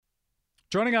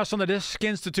Joining us on the Disc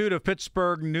Institute of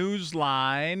Pittsburgh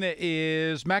Newsline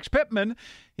is Max Pipman.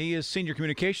 He is Senior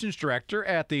Communications Director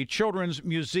at the Children's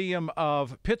Museum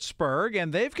of Pittsburgh,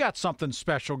 and they've got something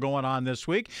special going on this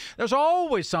week. There's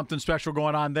always something special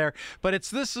going on there, but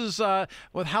this is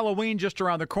with Halloween just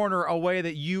around the corner, a way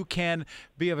that you can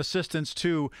be of assistance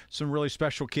to some really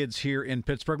special kids here in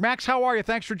Pittsburgh. Max, how are you?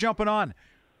 Thanks for jumping on.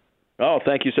 Oh,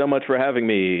 thank you so much for having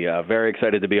me. Very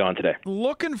excited to be on today.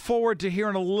 Looking forward to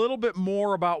hearing a little bit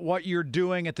more about what you're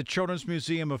doing at the Children's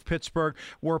Museum of Pittsburgh,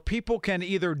 where people can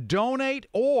either donate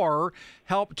or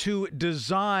help to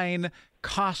design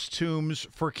costumes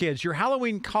for kids. Your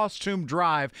Halloween costume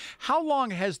drive, how long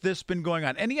has this been going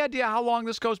on? Any idea how long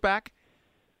this goes back?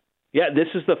 Yeah, this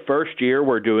is the first year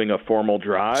we're doing a formal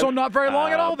drive. So not very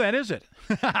long at all then, is it?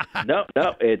 No,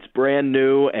 it's brand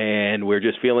new, and we're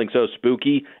just feeling so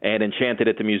spooky and enchanted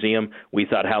at the museum. We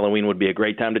thought Halloween would be a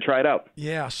great time to try it out.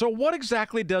 Yeah, so what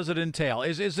exactly does it entail?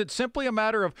 Is it simply a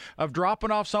matter of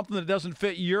dropping off something that doesn't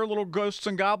fit your little ghosts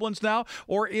and goblins now,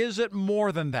 or is it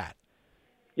more than that?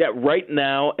 Yeah, right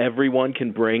now everyone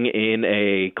can bring in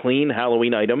a clean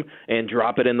Halloween item and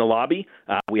drop it in the lobby.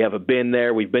 We have a bin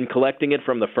there. We've been collecting it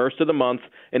from the first of the month,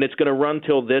 and it's going to run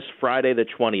till this Friday the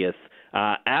 20th.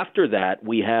 After that,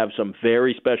 we have some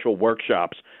very special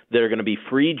workshops that are going to be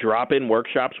free drop-in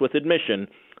workshops with admission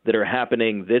that are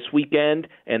happening this weekend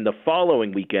and the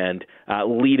following weekend,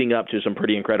 leading up to some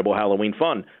pretty incredible Halloween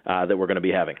fun that we're going to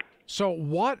be having. So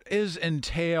what is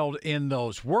entailed in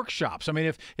those workshops? I mean,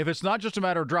 if it's not just a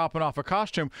matter of dropping off a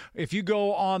costume, if you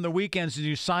go on the weekends and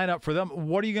you sign up for them,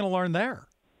 what are you going to learn there?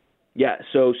 Yeah,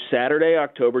 so Saturday,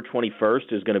 October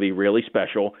 21st is going to be really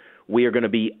special. We are going to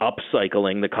be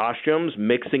upcycling the costumes,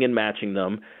 mixing and matching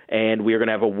them, and we are going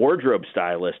to have a wardrobe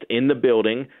stylist in the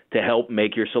building to help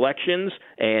make your selections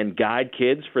and guide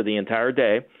kids for the entire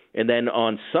day. And then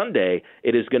on Sunday,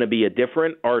 it is going to be a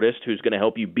different artist who's going to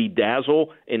help you bedazzle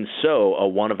and sew a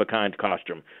one-of-a-kind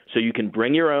costume. So you can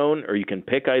bring your own, or you can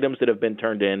pick items that have been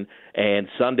turned in, and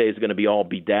Sunday is going to be all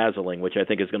bedazzling, which I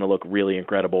think is going to look really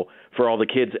incredible for all the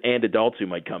kids and adults who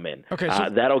might come in. Okay, so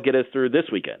that'll get us through this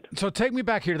weekend. So take me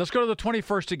back here. Let's go to the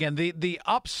 21st again, the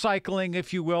upcycling,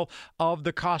 if you will, of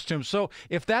the costumes. So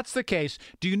if that's the case,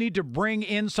 do you need to bring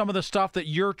in some of the stuff that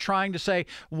you're trying to say,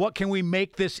 what can we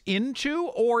make this into,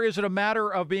 or is it a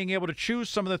matter of being able to choose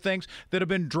some of the things that have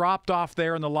been dropped off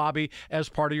there in the lobby as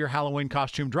part of your Halloween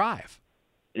costume drive?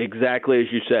 Exactly as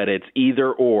you said. It's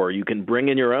either or. You can bring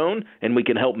in your own, and we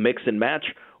can help mix and match,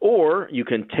 or you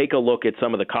can take a look at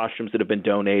some of the costumes that have been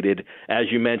donated. As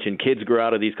you mentioned, kids grow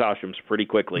out of these costumes pretty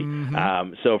quickly.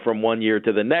 Mm-hmm. So from one year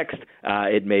to the next,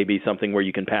 it may be something where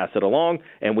you can pass it along,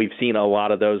 and we've seen a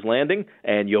lot of those landing,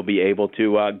 and you'll be able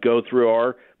to go through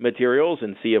our materials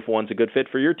and see if one's a good fit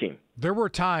for your team. There were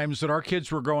times that our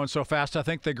kids were growing so fast, I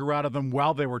think they grew out of them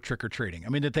while they were trick-or-treating. I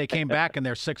mean, that they came back and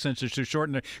they're 6 inches too short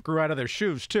and they grew out of their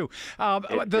shoes, too.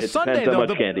 It Sunday, depends how though,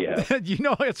 much candy you have. you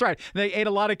know, that's right. They ate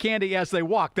a lot of candy as they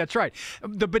walked. That's right.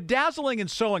 The bedazzling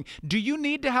and sewing, do you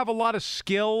need to have a lot of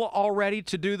skill already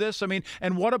to do this? I mean,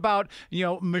 and what about,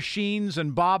 machines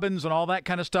and bobbins and all that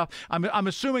kind of stuff? I'm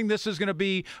assuming this is going to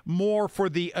be more for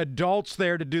the adults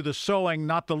there to do the sewing,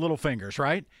 not the little fingers,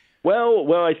 right?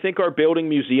 Well, I think our building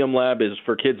museum lab is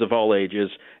for kids of all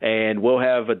ages, and we'll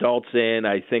have adults in.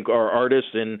 I think our artists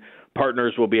and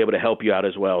partners will be able to help you out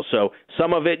as well. So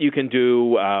some of it you can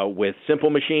do with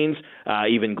simple machines,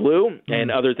 even glue,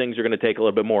 and other things are going to take a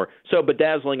little bit more. So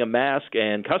bedazzling a mask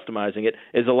and customizing it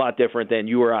is a lot different than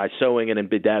you or I sewing it and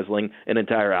bedazzling an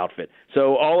entire outfit.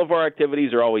 So all of our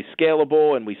activities are always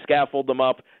scalable, and we scaffold them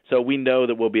up. So we know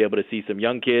that we'll be able to see some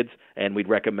young kids, and we'd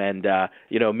recommend,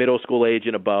 middle school age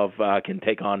and above can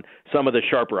take on some of the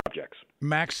sharper objects.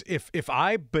 Max, if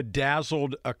I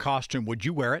bedazzled a costume, would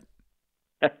you wear it?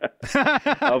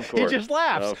 Of course. He just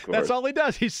laughs. Of course. That's all he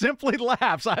does. He simply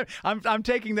laughs. I'm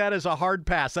taking that as a hard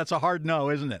pass. That's a hard no,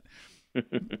 isn't it?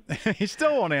 He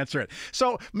still won't answer it.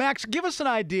 So, Max, give us an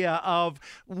idea of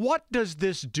what does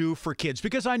this do for kids?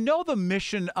 Because I know the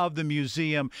mission of the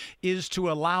museum is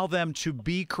to allow them to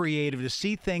be creative, to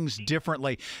see things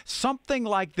differently. Something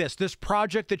like this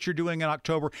project that you're doing in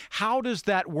October, how does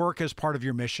that work as part of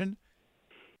your mission?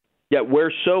 Yeah,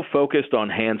 we're so focused on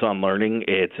hands-on learning.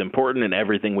 It's important in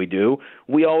everything we do.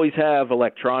 We always have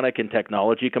electronic and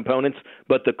technology components,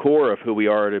 but the core of who we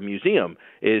are at a museum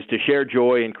is to share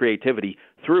joy and creativity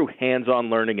through hands-on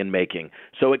learning and making.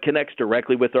 So it connects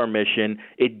directly with our mission.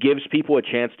 It gives people a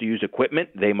chance to use equipment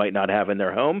they might not have in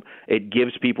their home. It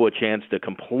gives people a chance to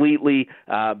completely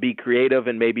be creative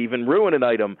and maybe even ruin an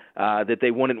item that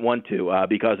they wouldn't want to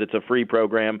because it's a free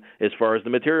program as far as the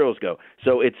materials go.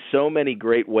 So it's so many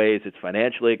great ways. It's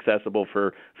financially accessible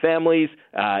for families.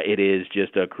 It is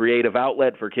just a creative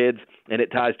outlet for kids, and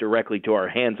it ties directly to our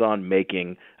hands-on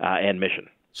making and mission.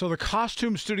 So the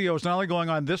costume studio is not only going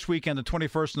on this weekend, the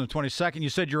 21st and the 22nd. You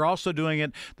said you're also doing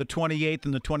it the 28th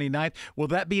and the 29th. Will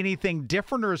that be anything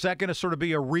different, or is that going to sort of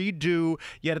be a redo,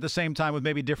 yet at the same time with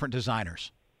maybe different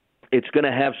designers? It's going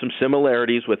to have some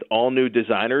similarities with all new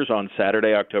designers on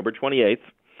Saturday, October 28th.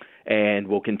 And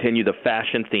we'll continue the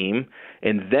fashion theme.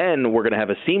 And then we're going to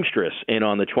have a seamstress in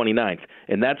on the 29th.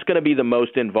 And that's going to be the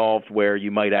most involved, where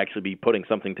you might actually be putting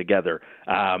something together.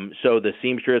 So the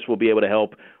seamstress will be able to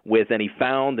help with any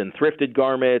found and thrifted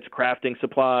garments, crafting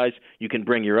supplies. You can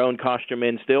bring your own costume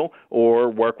in still, or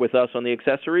work with us on the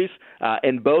accessories.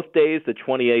 And both days, the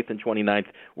 28th and 29th,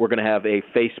 we're going to have a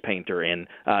face painter in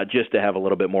just to have a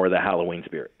little bit more of the Halloween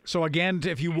spirit. So again,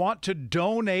 if you want to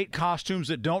donate costumes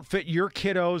that don't fit your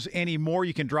kiddos anymore,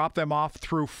 you can drop them off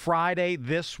through Friday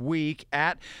this week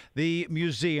at the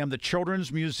museum, the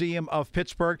Children's Museum of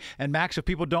Pittsburgh. And Max, if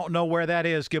people don't know where that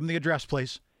is, give them the address,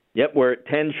 please. Yep, we're at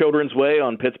 10 Children's Way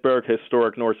on Pittsburgh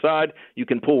Historic North Side. You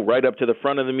can pull right up to the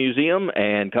front of the museum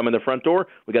and come in the front door.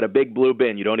 We got a big blue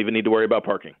bin. You don't even need to worry about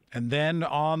parking. And then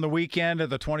on the weekend of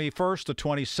the 21st, the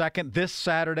 22nd, this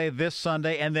Saturday, this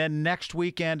Sunday, and then next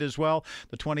weekend as well,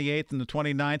 the 28th and the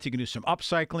 29th, you can do some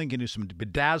upcycling, you can do some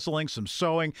bedazzling, some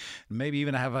sewing, and maybe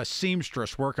even have a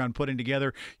seamstress work on putting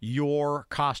together your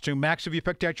costume. Max, have you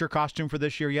picked out your costume for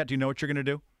this year yet? Do you know what you're going to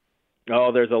do?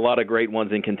 Oh, there's a lot of great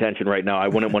ones in contention right now. I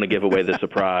wouldn't want to give away the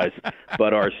surprise,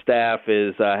 but our staff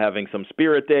is having some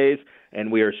spirit days,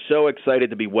 and we are so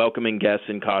excited to be welcoming guests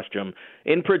in costume.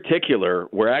 In particular,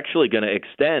 we're actually going to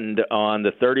extend on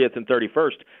the 30th and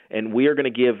 31st, and we are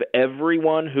going to give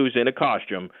everyone who's in a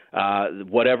costume,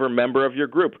 whatever member of your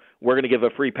group, we're going to give a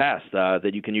free pass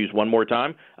that you can use one more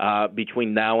time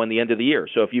between now and the end of the year.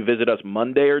 So if you visit us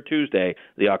Monday or Tuesday,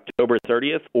 the October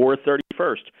 30th or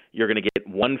 31st, you're going to get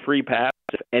one free pass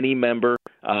if any member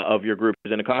of your group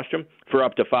is in a costume for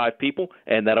up to 5 people,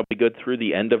 and that'll be good through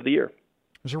the end of the year.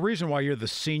 There's a reason why you're the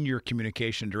senior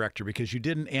communication director, because you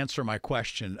didn't answer my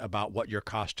question about what your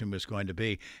costume is going to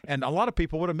be. And a lot of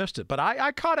people would have missed it. But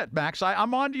I caught it, Max.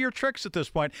 I'm on to your tricks at this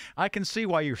point. I can see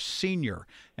why you're senior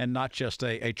and not just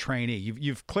a trainee.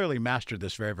 You've clearly mastered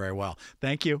this very, very well.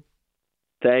 Thank you.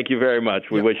 Thank you very much.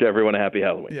 We wish everyone a happy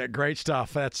Halloween. Yeah, great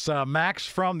stuff. That's Max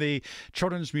from the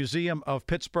Children's Museum of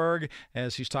Pittsburgh,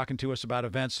 as he's talking to us about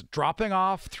events dropping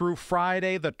off through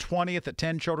Friday the 20th at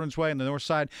 10 Children's Way on the north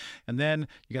side. And then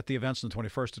you got the events on the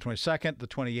 21st, the 22nd, the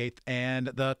 28th, and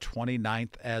the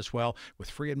 29th as well,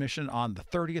 with free admission on the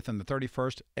 30th and the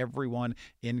 31st. Everyone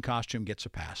in costume gets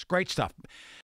a pass. Great stuff.